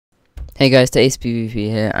Hey guys, Ace PvP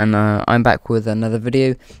here, and I'm back with another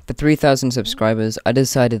video. For 3,000 subscribers, I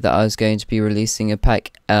decided that I was going to be releasing a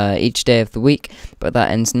pack each day of the week, but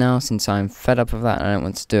that ends now since I'm fed up of that and I don't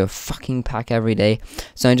want to do a fucking pack every day.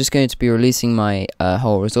 So I'm just going to be releasing my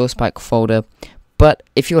whole resource pack folder. But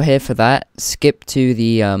if you're here for that, skip to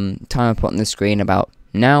the time I put on the screen about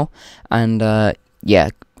now, and yeah,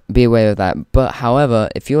 be aware of that. But however,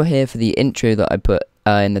 if you're here for the intro that I put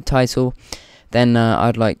in the title, then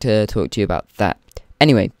I'd like to talk to you about that.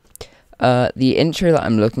 Anyway, the intro that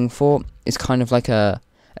I'm looking for is kind of like a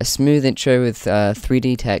smooth intro with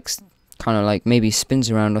 3D text, kind of like maybe spins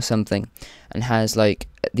around or something, and has like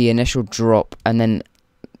the initial drop and then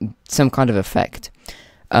some kind of effect.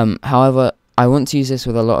 However, I want to use this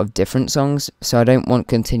with a lot of different songs, so I don't want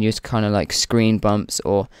continuous kind of like screen bumps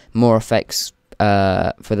or more effects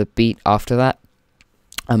for the beat after that.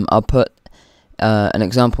 I'll put an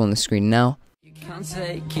example on the screen now. Can't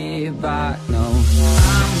take it back, no.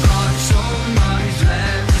 I've got so much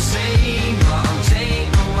left to say, but I'll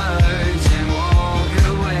take the words and walk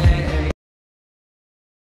away.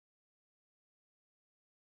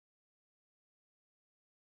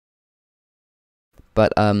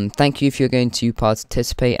 But thank you if you're going to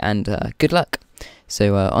participate, and good luck.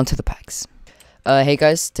 So on to the packs. Hey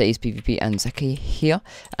guys, Ace PvP and Zeki here,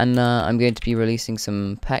 and I'm going to be releasing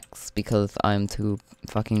some packs because I'm too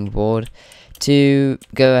fucking bored to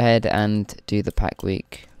go ahead and do the pack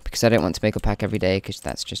week, because I don't want to make a pack every day because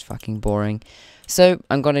that's just fucking boring. So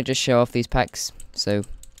I'm gonna just show off these packs, so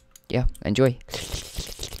yeah, enjoy.